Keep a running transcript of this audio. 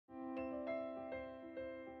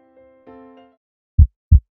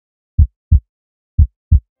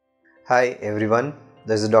Hi everyone,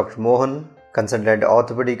 this is Dr. Mohan, consultant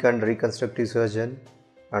orthopedic and reconstructive surgeon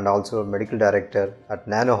and also medical director at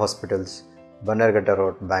Nano Hospitals, Bangalore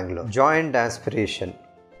Road, Bangalore. Joint aspiration.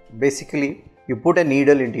 Basically, you put a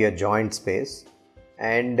needle into your joint space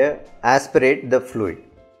and aspirate the fluid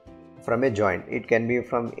from a joint. It can be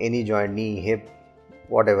from any joint, knee, hip,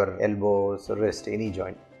 whatever, elbows, wrist, any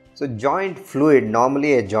joint. So joint fluid,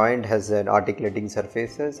 normally a joint has an articulating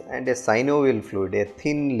surfaces and a synovial fluid, a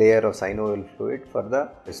thin layer of synovial fluid for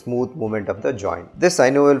the smooth movement of the joint. This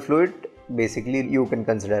synovial fluid, basically you can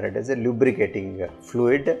consider it as a lubricating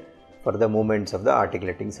fluid for the movements of the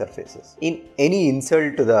articulating surfaces. In any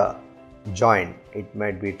insult to the joint, it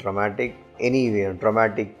might be traumatic, any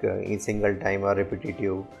traumatic in single time or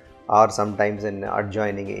repetitive, or sometimes an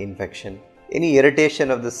adjoining infection. Any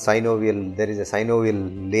irritation of the synovial, there is a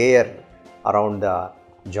synovial layer around the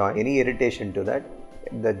joint, any irritation to that,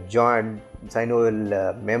 the joint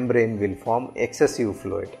synovial membrane will form excessive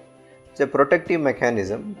fluid. It's a protective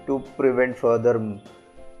mechanism to prevent further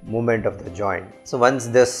movement of the joint. So once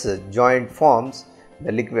this joint forms,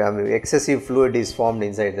 the excessive fluid is formed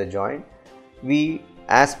inside the joint, we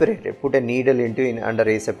aspirate it, put a needle into it under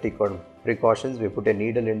aseptic or precautions, we put a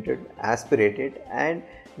needle into it, aspirate it, and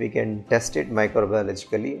we can test it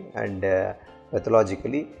microbiologically and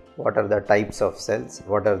pathologically. What are the types of cells,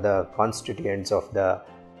 what are the constituents of the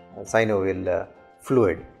synovial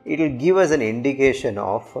fluid. It will give us an indication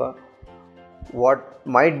of what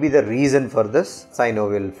might be the reason for this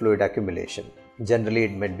synovial fluid accumulation. Generally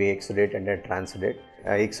it might be exudate and a transudate.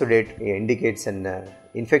 Exudate indicates an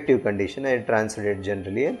infective condition and transudate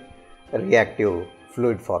generally a reactive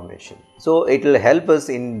fluid formation. So it will help us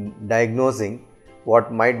in diagnosing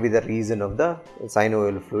what might be the reason of the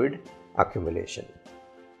synovial fluid accumulation.